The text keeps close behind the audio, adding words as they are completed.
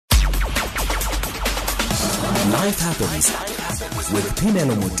Life Happens with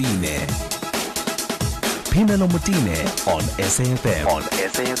Phimelo Motine. Phimelo Motine on SAFM.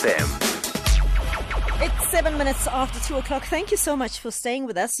 It's 7 minutes after 2 o'clock. Thank you so much for staying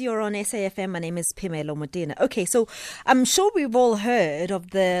with us. You're on SAFM. My name is Phimelo Motine. Okay, so I'm sure we've all heard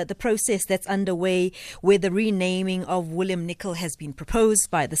of the process that's underway where the renaming of William Nicol has been proposed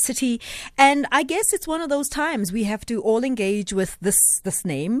by the city. And I guess it's one of those times we have to all engage with this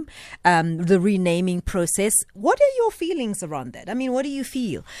name, the renaming process. What are your feelings around that? I mean, what do you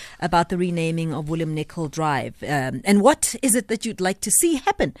feel about the renaming of William Nicol Drive? And what is it that you'd like to see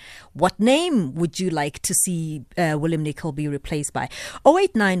happen? What name would you like to see William Nicol be replaced by?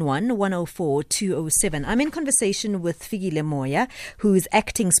 0891 104 207. I'm in conversation with FIKILE MOYA, who is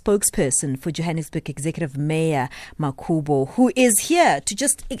acting spokesperson for Johannesburg Executive Mayor Makhubo, who is here to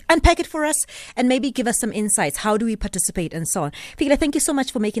just unpack it for us and maybe give us some insights. How do we participate and so on? FIKILE, thank you so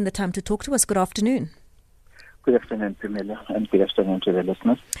much for making the time to talk to us. Good afternoon. Good afternoon, Phimelo, and good afternoon to the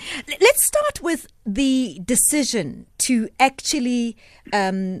listeners. Let's start with the decision to actually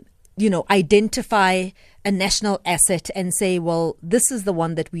identify a national asset and say, well, this is the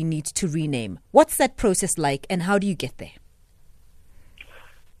one that we need to rename. What's that process like and how do you get there?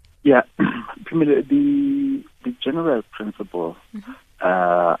 Yeah, the general principle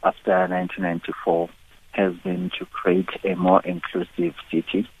after 1994 has been to create a more inclusive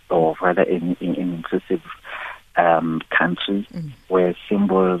city, or rather an inclusive country where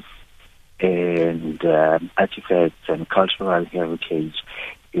symbols and artifacts and cultural heritage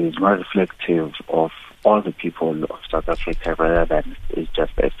is more reflective of all the people of South Africa rather than it's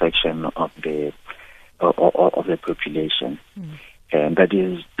just a section of the population, and that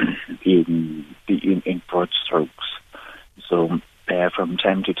is in broad strokes. So from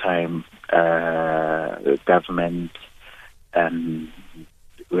time to time, government,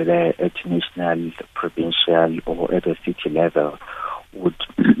 whether at national, provincial, or at a city level, would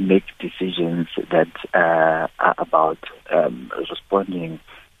make decisions that are about responding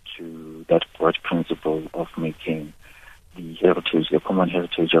to that broad principle of making the heritage, the common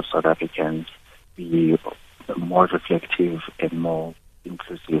heritage of South Africans, be more reflective and more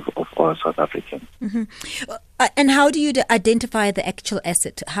inclusive of all South Africans. And how do you identify the actual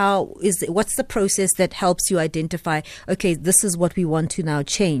asset? What's the process that helps you identify, okay, this is what we want to now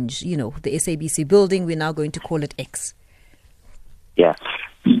change? The SABC building, we're now going to call it X. Yeah,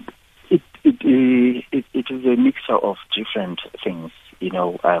 it is a mixture of different things. In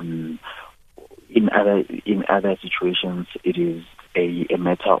other situations, it is a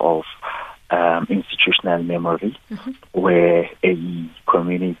matter of institutional memory, where a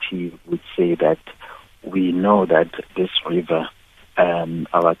community would say that we know that this river,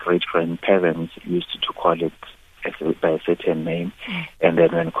 our great-grandparents used to call it by a certain name, and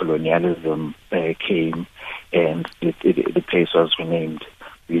then when colonialism came and the place was renamed,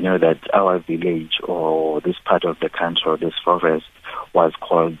 we know that our village or this part of the country or this forest was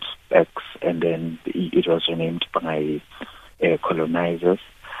called X, and then it was renamed by colonizers.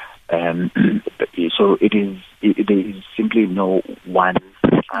 So there is simply no one.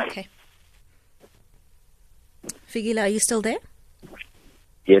 Okay. FIKILE, are you still there?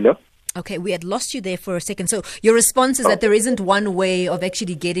 Hello? Okay, we had lost you there for a second. So your response is that there isn't one way of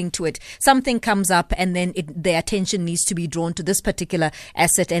actually getting to it. Something comes up and then the attention needs to be drawn to this particular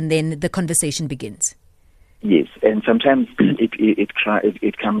asset and then the conversation begins. Yes, and sometimes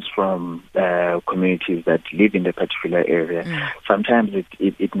it comes from communities that live in the particular area. Sometimes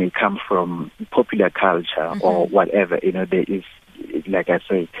it may come from popular culture or whatever. There is, like I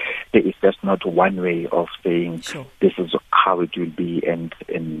say, there is just not one way of saying this is how it will be, and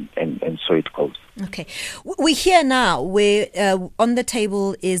so it goes. Okay, we're here now where on the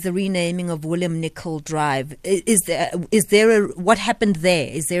table is the renaming of William Nicol Drive. What happened there?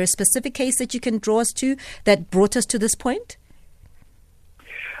 Is there a specific case that you can draw us to that brought us to this point?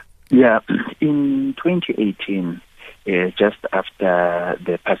 Yeah, in 2018. Just after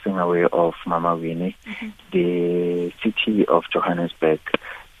the passing away of Mama Winnie, the City of Johannesburg,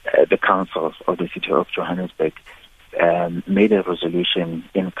 the council of the City of Johannesburg, made a resolution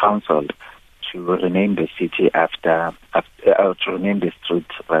in council to rename the city to rename the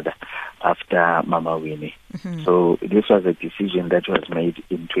street rather after Mama Winnie. So this was a decision that was made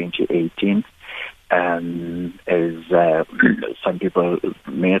in 2018. As some people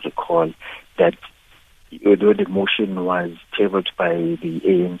may recall, that although the motion was tabled by the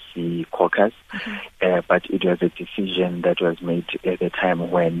ANC caucus, but it was a decision that was made at the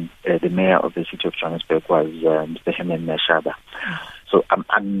time when the mayor of the City of Johannesburg was Mr. Herman Mashaba. So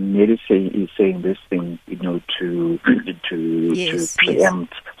I'm merely saying this thing, to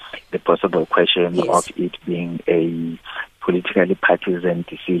preempt the possible question Yes. of it being a politically partisan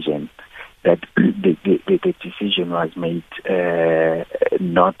decision, that the decision was made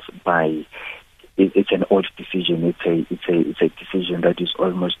not by. It's an old decision. It's a decision that is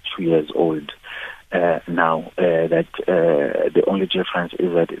almost 2 years old now. That the only difference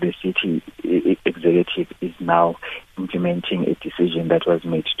is that the city executive is now implementing a decision that was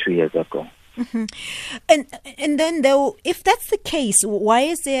made 2 years ago. Mm-hmm. And then, though, if that's the case, why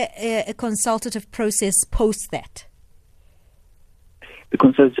is there a consultative process post that? The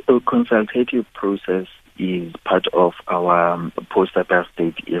consultative process is part of our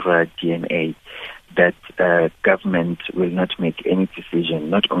post-apartheid era DNA, that government will not make any decision,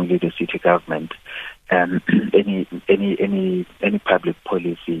 not only the city government, any public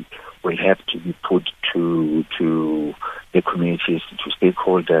policy will have to be put to the communities, to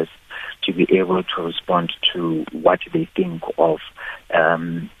stakeholders, to be able to respond to what they think of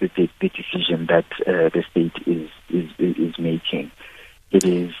the decision that the state is making.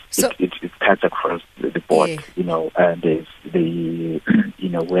 It cuts across the board, Yeah. there's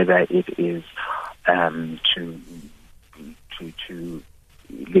whether it is to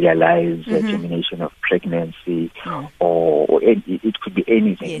legalize termination of pregnancy, or it could be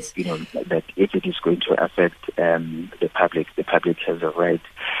anything. Yes. That if it is going to affect the public has a right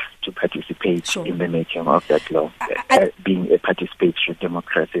to participate Sure. in the making of that law, being a participatory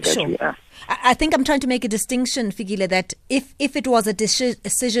democracy that Sure. we are. I think I'm trying to make a distinction, Fikile, that if it was a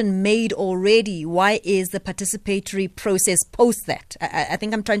decision made already, why is the participatory process post that? I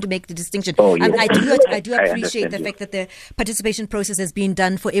think I'm trying to make the distinction. Oh, yes. I do I appreciate the understand fact that the participation process has been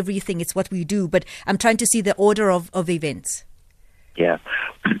done for everything. It's what we do, but I'm trying to see the order of events. Yeah.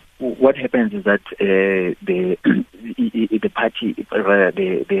 What happens is that the party,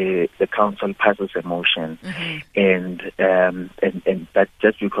 the council passes a motion, and that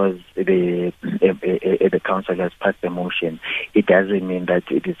just because the council has passed a motion, it doesn't mean that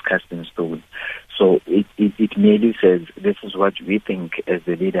it is cast in stone. So it merely says this is what we think as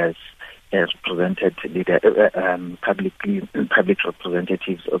the leaders, as represented public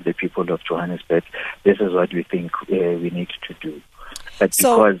representatives of the people of Johannesburg. This is what we think we need to do. But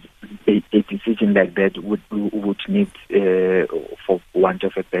because a decision like that would need, for want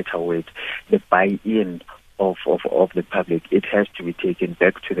of a better word, the buy-in of the public, it has to be taken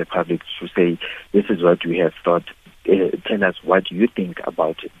back to the public to say, this is what we have thought. Tell us what you think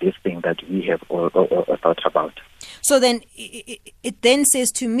about this thing that we have or thought about. So then it then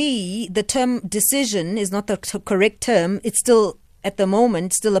says to me, the term decision is not the correct term. It's still, at the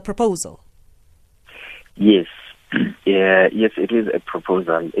moment, still a proposal. Yes. Yes, it is a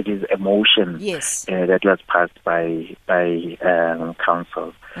proposal. It is a motion that was passed by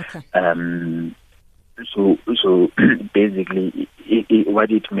council. Okay. So basically,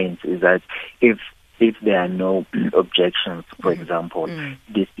 what it means is that if there are no objections, for example,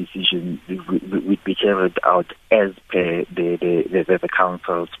 this decision would be carried out as per the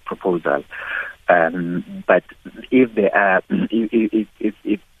council's proposal. But if there are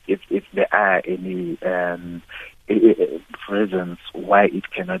if there are any reasons why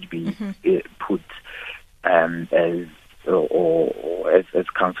it cannot be put as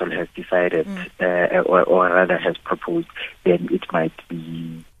council has decided, or rather has proposed, then it might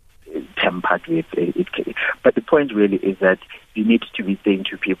be tempered with it. But the point really is that you need to be saying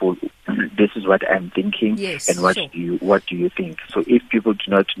to people, this is what I'm thinking, and what do you think? So if people do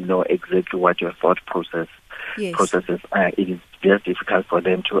not know exactly what your thought processes are, it is very difficult for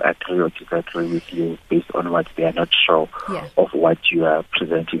them to agree or disagree with you based on what they are not sure of what you are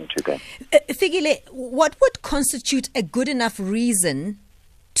presenting to them. Fikile, what would constitute a good enough reason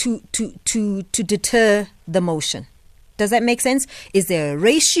to deter the motion? Does that make sense? Is there a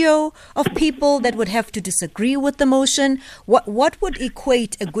ratio of people that would have to disagree with the motion? What would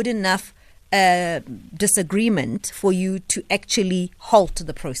equate a good enough disagreement for you to actually halt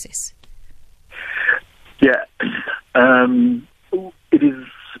the process? Yeah, it is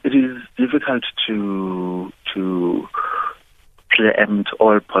difficult to preempt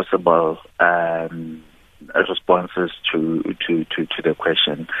all possible responses to the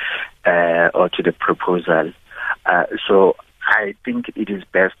question or to the proposal. So I think it is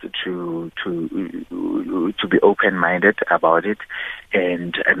best to be open-minded about it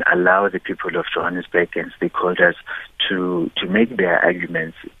and allow the people of Johannesburg and stakeholders to make their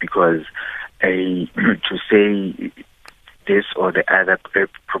arguments, because to say this or the other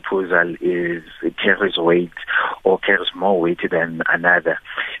proposal carries weight or carries more weight than another,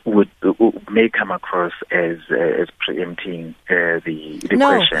 may come across as preempting the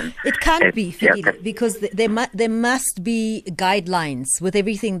question. It can't be, Fikile, because there must be guidelines with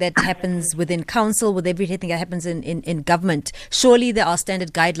everything that happens within council, with everything that happens in government. Surely there are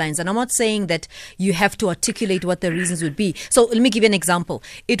standard guidelines, and I'm not saying that you have to articulate what the reasons would be. So let me give you an example.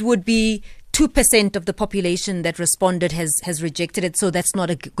 It would be 2% of the population that responded has rejected it, so that's not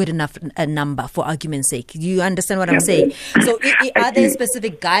a good enough number for argument's sake. You understand what I'm saying? So are there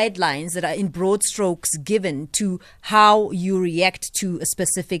specific guidelines that are in broad strokes given to how you react to a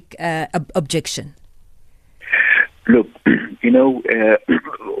specific objection? Look,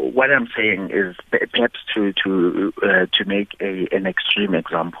 what I'm saying is perhaps to make an extreme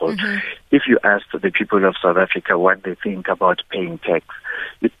example. If you ask the people of South Africa what they think about paying tax,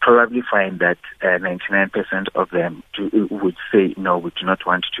 you'd probably find that 99% of them would say, no, we do not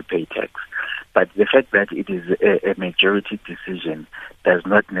want to pay tax. But the fact that it is a majority decision does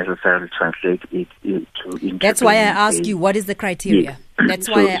not necessarily translate it into... That's why I ask you, what is the criteria? Yeah. That's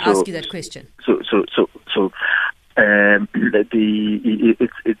why I ask you that question. It's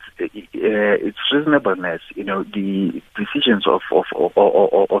reasonableness. The decisions of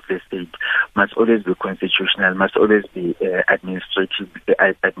the state must always be constitutional, must always be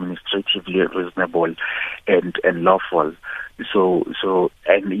administratively reasonable and lawful. So,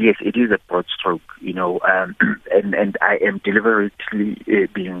 and yes, it is a broad stroke, and I am deliberately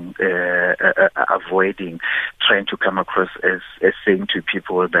avoiding trying to come across as saying to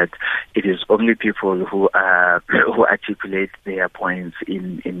people that it is only people who articulate their points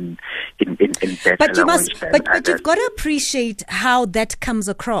in better language than others. But you've got to appreciate how that comes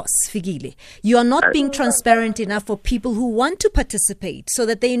across, Fikile. You are not being transparent enough for people who want to participate so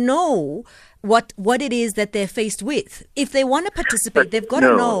that they know what it is that they're faced with. If they want to participate, they've got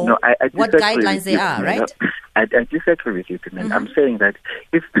to know what guidelines they are, right? I disagree with you, Pimela. I'm saying that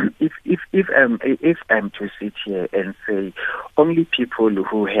if I'm to sit here and say only people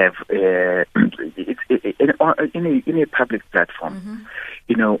who have in a public platform,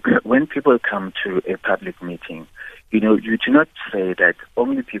 when people come to a public meeting, you do not say that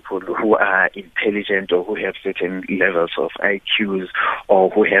only people who are intelligent or who have certain levels of IQs or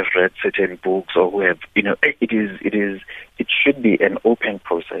who have read certain books or who have, it should be an open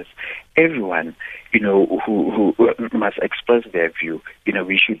process. Everyone, who must express their view.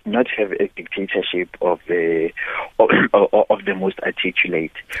 We should not have a dictatorship of the most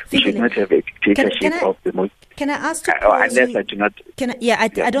articulate. We should not have a dictatorship of the most. Can I ask to pause unless I do not?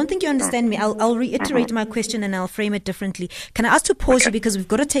 I don't think you understand me. I'll reiterate my question and I'll frame it differently. Can I ask to pause you because we've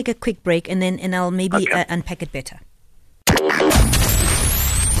got to take a quick break and I'll maybe unpack it better.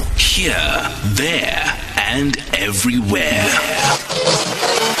 Here, there, and everywhere.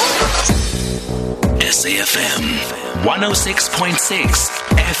 SAFM 106.6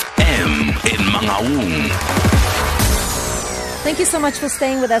 FM in Mangaung. Thank you so much for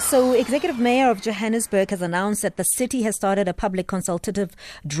staying with us. So, Executive Mayor of Johannesburg has announced that the city has started a public consultative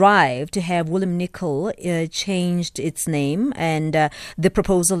drive to have William Nicol changed its name, and the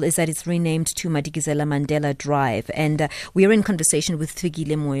proposal is that it's renamed to Madikizela-Mandela Drive. And we are in conversation with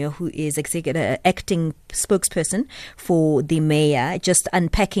FIKILE MOYA, who is acting spokesperson for the mayor, just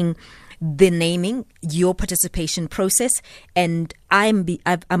unpacking the naming, your participation process, and I'm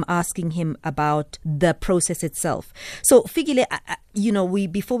asking him about the process itself. So, Fikile,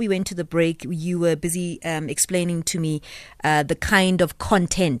 before we went to the break, you were busy explaining to me the kind of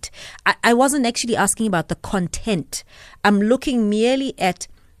content. I wasn't actually asking about the content. I'm looking merely at,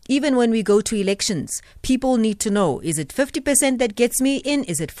 even when we go to elections, people need to know, is it 50% that gets me in?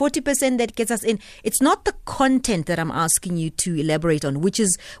 Is it 40% that gets us in? It's not the content that I'm asking you to elaborate on, which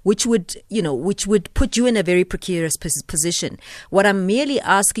would put you in a very precarious position. What I'm merely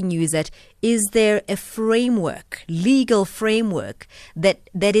asking you is that, is there a framework, legal framework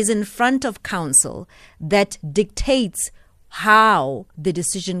that is in front of council that dictates how the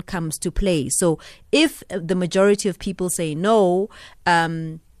decision comes to play? So if the majority of people say no,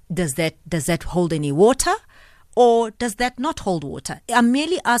 does that hold any water, or does that not hold water? I'm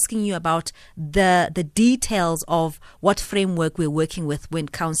merely asking you about the details of what framework we're working with when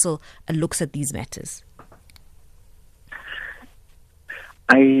council looks at these matters.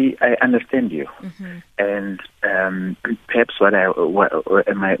 I understand you, and perhaps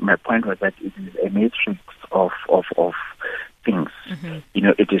my point was that it is a matrix of things.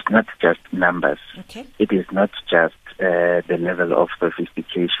 It is not just numbers. Okay. It is not just the level of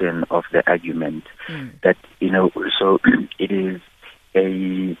sophistication of the argument. That so it is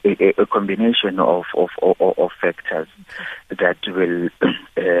a combination of factors that will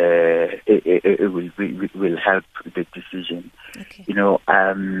help the decision. Okay. You know,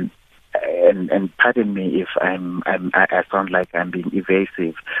 and pardon me if I sound like I'm being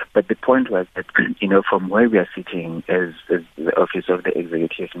evasive, but the point was that, you know, from where we are sitting as the Office of the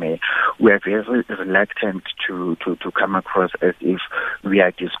Executive Mayor, we are very reluctant to come across as if we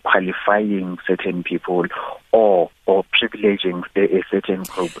are disqualifying certain people or privileging a certain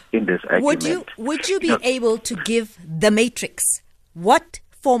group in this argument. Would you be able to give the matrix? What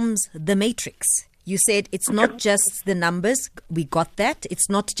forms the matrix? You said it's not just the numbers, we got that. It's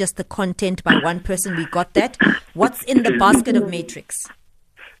not just the content by one person, we got that. What's in the basket of matrix?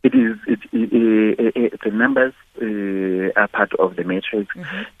 The numbers are part of the matrix.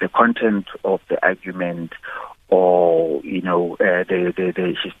 Mm-hmm. The content of the argument, or, you know,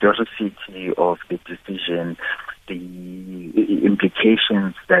 the historicity of the decision, the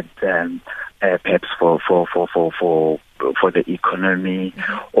implications that perhaps for the economy,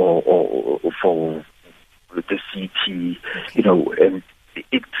 mm-hmm. or for the city, okay. You know, and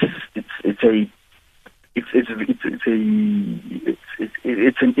it's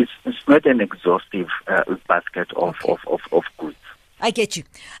not an exhaustive basket of goods. I get you.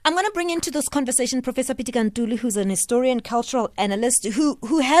 I'm going to bring into this conversation Professor Pitika Ntuli, who's an historian, cultural analyst,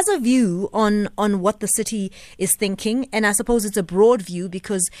 who has a view on what the city is thinking. And I suppose it's a broad view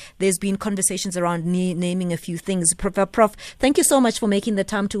because there's been conversations around naming a few things. Prof, thank you so much for making the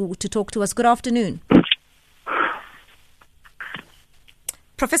time to talk to us. Good afternoon.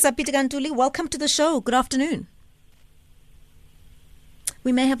 Professor Pitika Ntuli, welcome to the show. Good afternoon.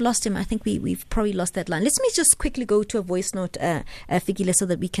 We may have lost him. I think we've probably lost that line. Let me just quickly go to a voice note, Fikile, so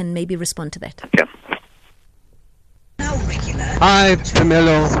that we can maybe respond to that. Yeah. Hi,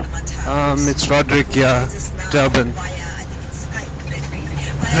 Pamelo. It's Roderick here, Durban.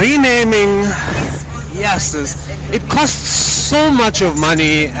 Renaming, yes, it costs so much of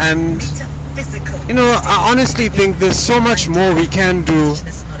money, and, you know, I honestly think there's so much more we can do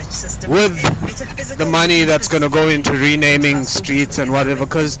with the money that's going to go into renaming streets and whatever,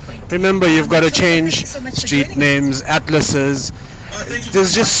 because remember, you've got to change street names, atlases.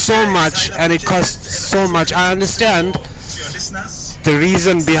 There's just so much, and it costs so much. I understand the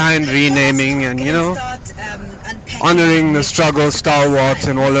reason behind renaming and, you know, honoring the struggle, stalwarts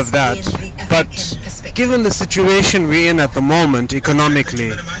and all of that, but given the situation we're in at the moment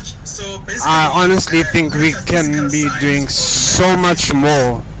economically, I honestly think we can be doing so much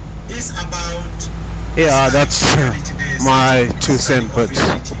more. Yeah, that's my 2 cents, but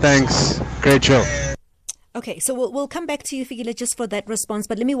thanks. Great show. Okay, so we'll come back to you, Fikile, just for that response.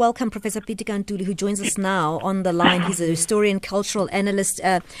 But let me welcome Professor Pitika Ntuli, who joins us now on the line. He's a historian, cultural analyst,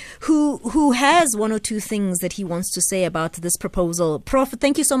 who has 1 or 2 things that he wants to say about this proposal. Prof,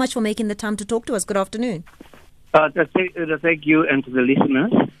 thank you so much for making the time to talk to us. Good afternoon. Thank you, and to the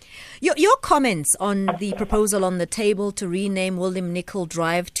listeners. Your comments on the proposal on the table to rename William Nicol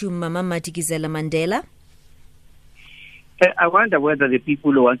Drive to Mama Madikizela-Mandela? I wonder whether the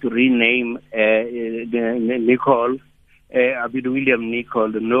people who want to rename Nicol, William Nicol,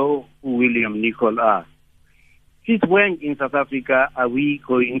 know who William Nicol are. Since when in South Africa are we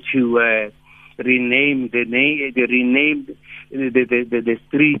going to rename the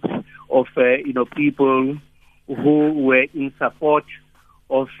streets of people who were in support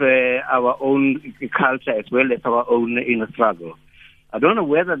of our own culture as well as our own struggle? I don't know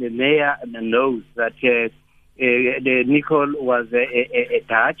whether the mayor knows that the Nicol was a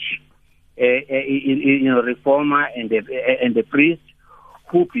Dutch reformer and a priest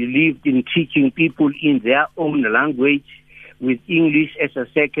who believed in teaching people in their own language, with English as a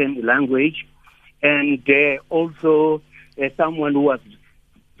second language, and also someone who was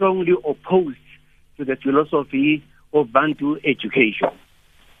strongly opposed to the philosophy of Bantu education.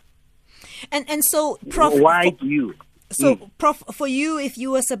 And so, Prof, why do you? So, Prof, for you, if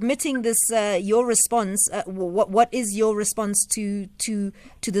you were submitting this, your response, what is your response to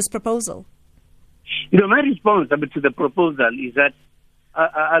this proposal? My response to the proposal is that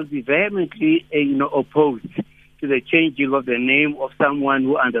I'll be vehemently, opposed to the changing of the name of someone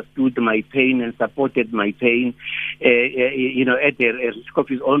who understood my pain and supported my pain, at the risk of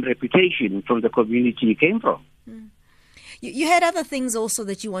his own reputation from the community he came from. Mm. You had other things also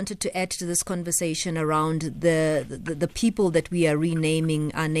that you wanted to add to this conversation around the people that we are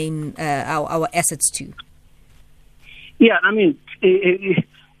renaming our assets to. Yeah, I mean,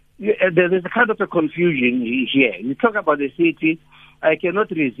 there's a kind of a confusion here. You talk about the city. I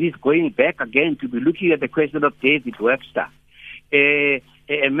cannot resist going back again to be looking at the question of David Webster, a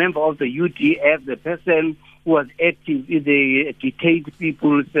a member of the UDF, the person who was active in the detained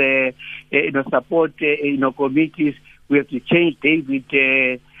people's support committees. We have to change David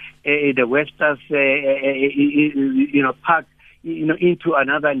the Westers park into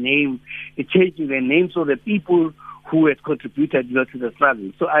another name, changing the names of the people who had contributed to the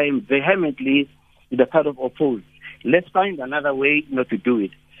struggle. So I am vehemently the part of opposed. Let's find another way to do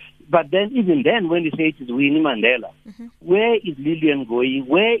it. But then, even then, when you say it is Winnie Mandela, where is Lillian going?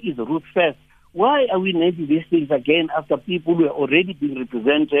 Where is Ruth First? Why are we naming these things again after people who are already being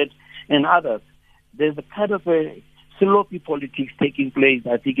represented and others? There's a kind of a sloppy politics taking place,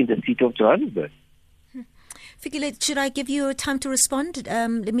 I think, in the city of Johannesburg. Fikile, should I give you time to respond?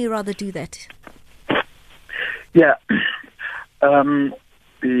 Let me rather do that. Yeah.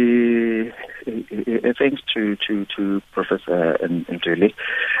 Thanks to Professor Ntuli.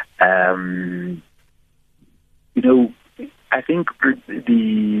 I think what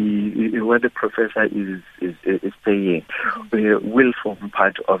the professor is saying will form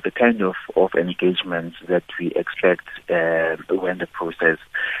part of the kind of engagements that we expect when the process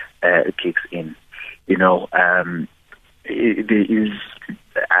kicks in.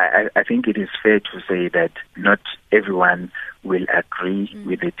 I think it is fair to say that not everyone will agree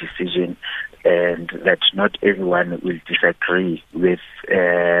with the decision, and that not everyone will disagree with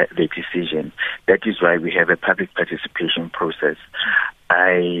the decision. That is why we have a public participation process.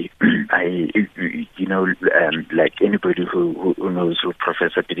 Like anybody who knows who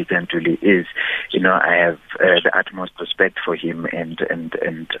Professor Pitika Ntuli is, I have the utmost respect for him, and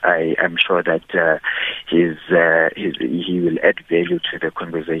I am sure that he will add value to the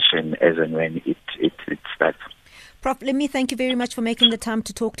conversation as and when it starts. Prof, let me thank you very much for making the time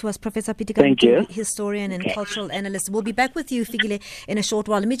to talk to us, Professor Pitika Ntuli, historian and cultural analyst. We'll be back with you, Fikile, in a short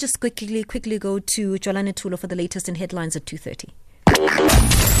while. Let me just quickly go to Jolani Tulo for the latest in headlines at 2:30.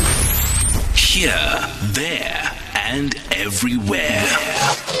 Here, there, and everywhere.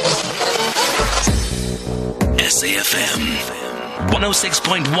 SAFM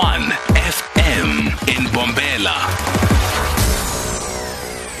 106.1 FM in Bombela.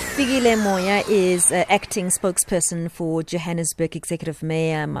 FIKILE MOYA is acting spokesperson for Johannesburg Executive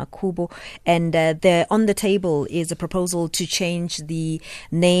Mayor Makhubo, and there on the table is a proposal to change the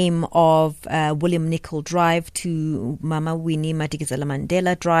name of William Nicol Drive to Mama Winnie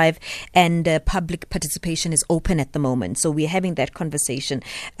Madikizela-Mandela Drive, and public participation is open at the moment. So we're having that conversation,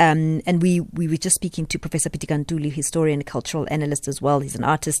 and we were just speaking to Professor Pitika Ntuli, historian, cultural analyst as well. He's an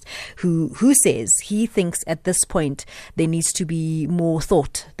artist who says he thinks at this point there needs to be more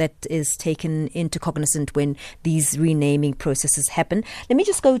thought that is taken into cognizance when these renaming processes happen. Let me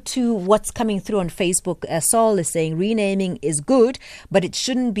just go to what's coming through on Facebook. Saul is saying renaming is good, but it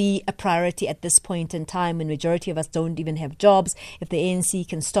shouldn't be a priority at this point in time when majority of us don't even have jobs. If the ANC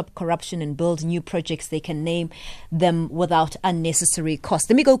can stop corruption and build new projects, they can name them without unnecessary cost.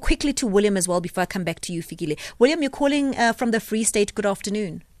 Let me go quickly to William as well before I come back to you, Fikile. William, you're calling from the Free State. Good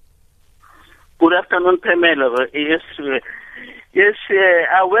afternoon. Good afternoon, Pamela. Yes,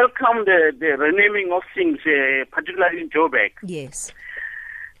 I welcome the renaming of things, particularly in Joburg. Yes.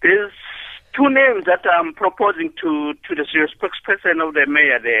 There's two names that I'm proposing to the spokesperson of the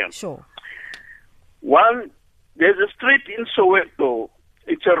mayor there. Sure. One, there's a street in Soweto.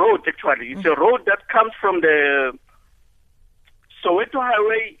 It's a road, actually. It's a road that comes from the Soweto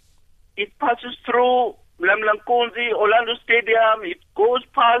Highway. It passes through Mlamlankonzi, Orlando Stadium. It goes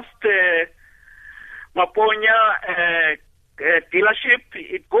past Maponya dealership.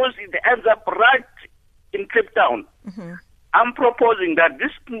 It ends up right in Cape Town. Mm-hmm. I'm proposing that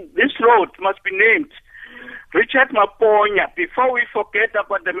this road must be named Richard Maponya before we forget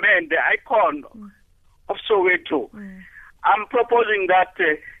about the man, the icon of Soweto. I'm proposing that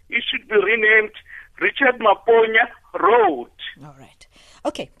it should be renamed Richard Maponya Road. All right.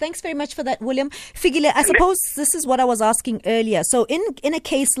 Okay, thanks very much for that, William. Fikile, I suppose this is what I was asking earlier. So in a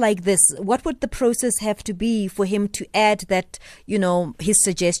case like this, what would the process have to be for him to add that, his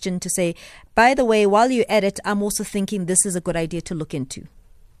suggestion to say, by the way, while you add it, I'm also thinking this is a good idea to look into?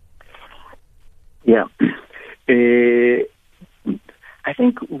 Yeah. I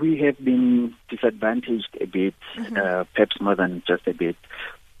think we have been disadvantaged a bit, perhaps more than just a bit,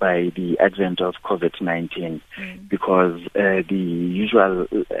 by the advent of COVID-19, because the usual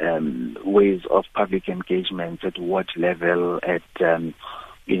ways of public engagement at ward level, at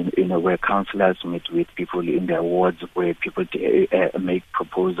where councillors meet with people in their wards, where people make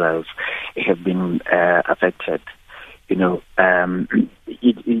proposals, have been affected. It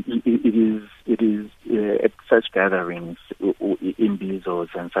is at such gatherings in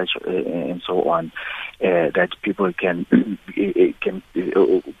Bezos and such and so on, that people can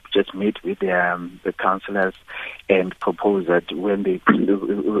just meet with the councillors and propose that when they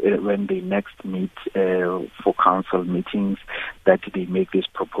next meet for council meetings, that they make this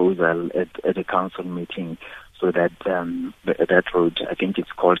proposal at a council meeting, so that that road, I think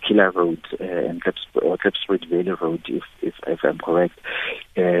it's called Killer Road and Klipswood Valley Road, if I'm correct,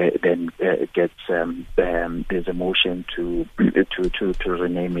 then gets there's a motion to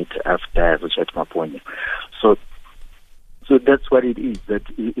rename it after Richard Mapone. So that's what it is. That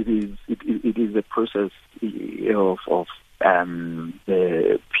it is a process of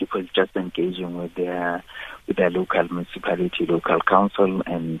the people just engaging with their local municipality, local council,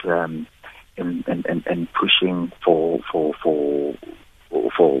 and pushing for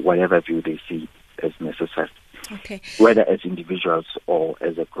whatever view they see as necessary. Okay. Whether as individuals or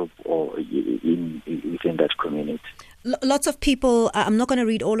as a group or within that community. Lots of people, I'm not going to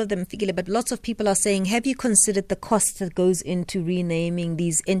read all of them, Fikile, but lots of people are saying, have you considered the cost that goes into renaming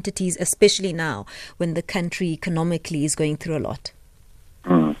these entities, especially now when the country economically is going through a lot?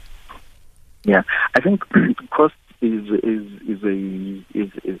 Yeah, I think cost is a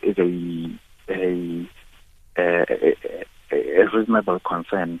reasonable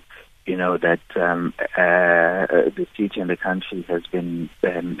concern. You know that the city and the country has been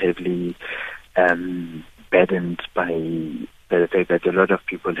heavily burdened by the fact that a lot of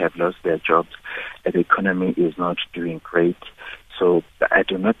people have lost their jobs, and the economy is not doing great. So I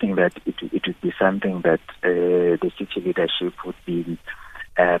do not think that it would be something that the city leadership would be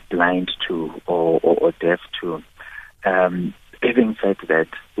blind to or deaf to. Having said that,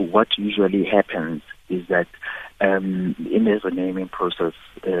 what usually happens is that in the renaming process,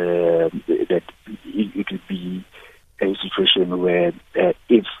 that it would be a situation where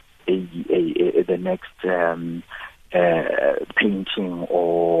if the next painting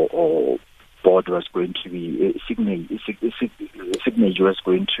or board was going to be signature was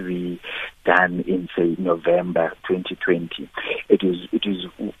going to be done in, say, November 2020. It is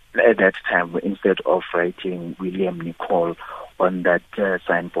at that time, instead of writing William Nicol on that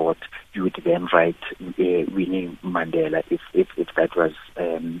signboard, you would then write Winnie Mandela if that was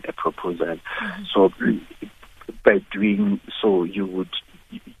a proposal. Mm-hmm. So by doing so, you would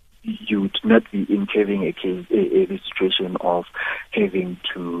not be incurring a situation of having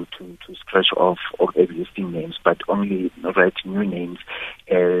to scratch off existing names, but only write new names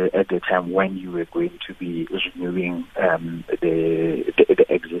at the time when you were going to be renewing the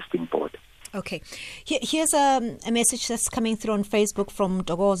existing board. Okay. Here's a message that's coming through on Facebook from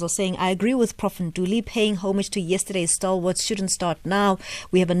Dogozo saying, I agree with Prof Ntuli. Paying homage to yesterday's stalwarts shouldn't start now.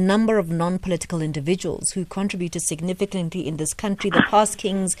 We have a number of non-political individuals who contributed significantly in this country. The past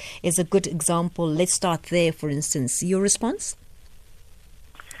kings is a good example. Let's start there, for instance. Your response?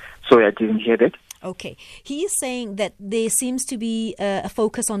 Sorry, I didn't hear that. Okay. He is saying that there seems to be a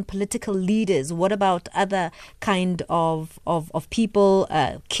focus on political leaders. What about other kind of people,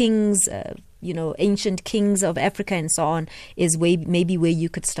 kings, ancient kings of Africa and so on, is maybe where you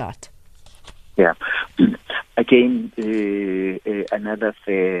could start? Yeah. Again, another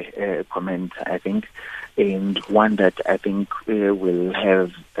fair comment, I think, and one that I think will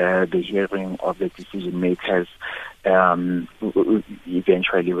have the hearing of the decision makers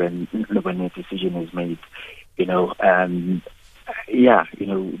eventually when a decision is made. I'm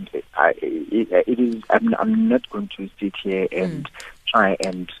not going to sit here and try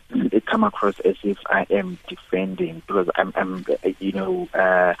and come across as if I am defending, because I'm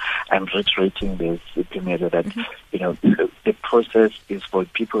reiterating this that the process is for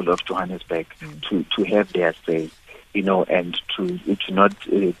people of Johannesburg to have their say, and to not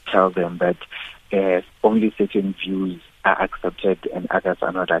tell them that only certain views are accepted and others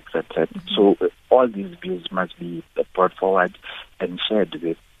are not accepted. Mm-hmm. So all these views must be brought forward and shared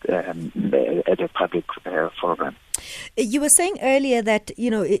with at a public forum. You were saying earlier that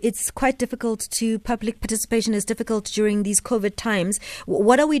it's quite difficult public participation is difficult during these COVID times.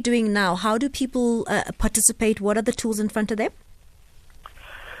 What are we doing now? How do people participate? What are the tools in front of them?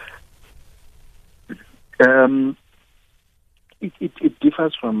 It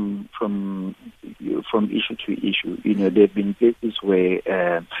differs from issue to issue. There have been cases where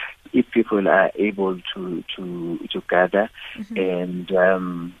if people are able to gather and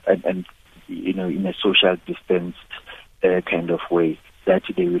in a social distanced kind of way, that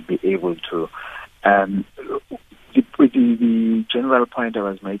they will be able to. The general point I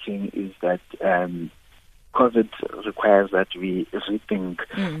was making is that COVID requires that we rethink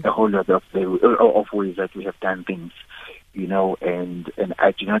a whole lot of ways that we have done things. And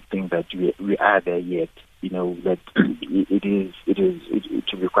I do not think that we are there yet. That it is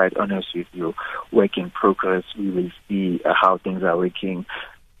to be quite quite honest with you, work in progress. We will see how things are working.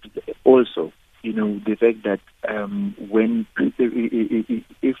 Also, the fact that when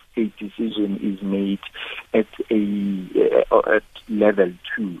if a decision is made at at level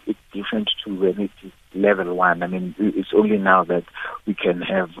 2, it's different to when it is level 1. I mean, it's only now that we can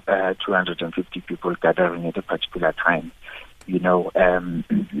have 250 people gathering at a particular time.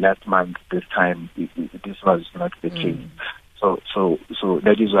 Last month, this time, this was not the case. So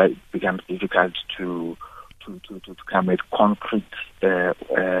that is why it becomes difficult to come with concrete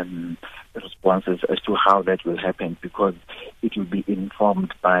responses as to how that will happen, because it will be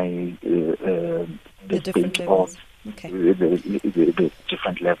informed by the different state levels. of Okay. the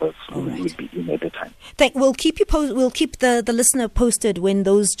different levels All right. will be in at the time. We'll keep you we'll keep the listener posted when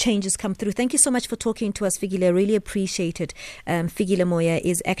those changes come through. Thank you so much for talking to us, Fikile. I really appreciate it. FIKILE MOYA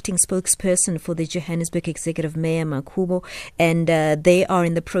is acting spokesperson for the Johannesburg Executive Mayor Makhubo, and they are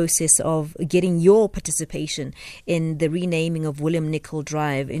in the process of getting your participation in the renaming of William Nicol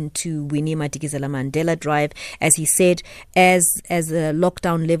Drive into Winnie Madikizela-Mandela Drive. As he said, as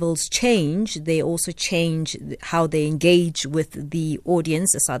lockdown levels change, they also change how they engage with the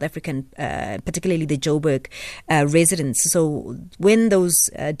audience, the South African, particularly the Joburg residents. So when those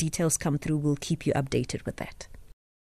details come through, we'll keep you updated with that.